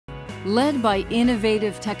Led by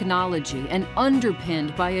innovative technology and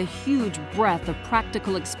underpinned by a huge breadth of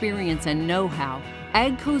practical experience and know-how,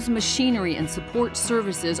 AGCO's machinery and support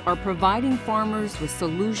services are providing farmers with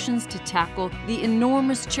solutions to tackle the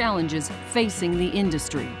enormous challenges facing the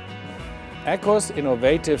industry. AGCO's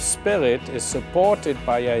innovative spirit is supported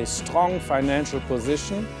by a strong financial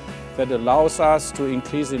position that allows us to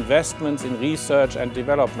increase investments in research and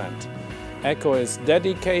development. AGCO is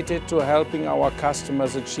dedicated to helping our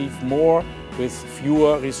customers achieve more with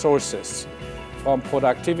fewer resources. From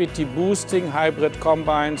productivity-boosting hybrid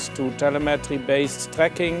combines to telemetry-based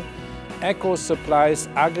tracking, AGCO supplies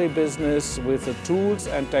agribusiness with the tools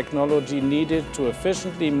and technology needed to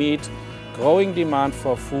efficiently meet growing demand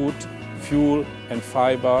for food, fuel and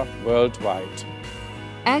fiber worldwide.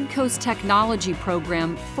 AGCO's technology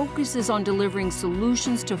program focuses on delivering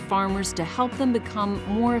solutions to farmers to help them become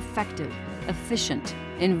more effective, efficient,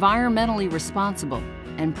 environmentally responsible,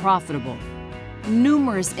 and profitable.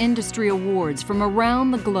 Numerous industry awards from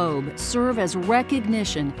around the globe serve as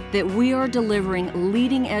recognition that we are delivering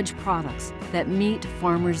leading-edge products that meet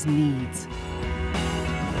farmers' needs.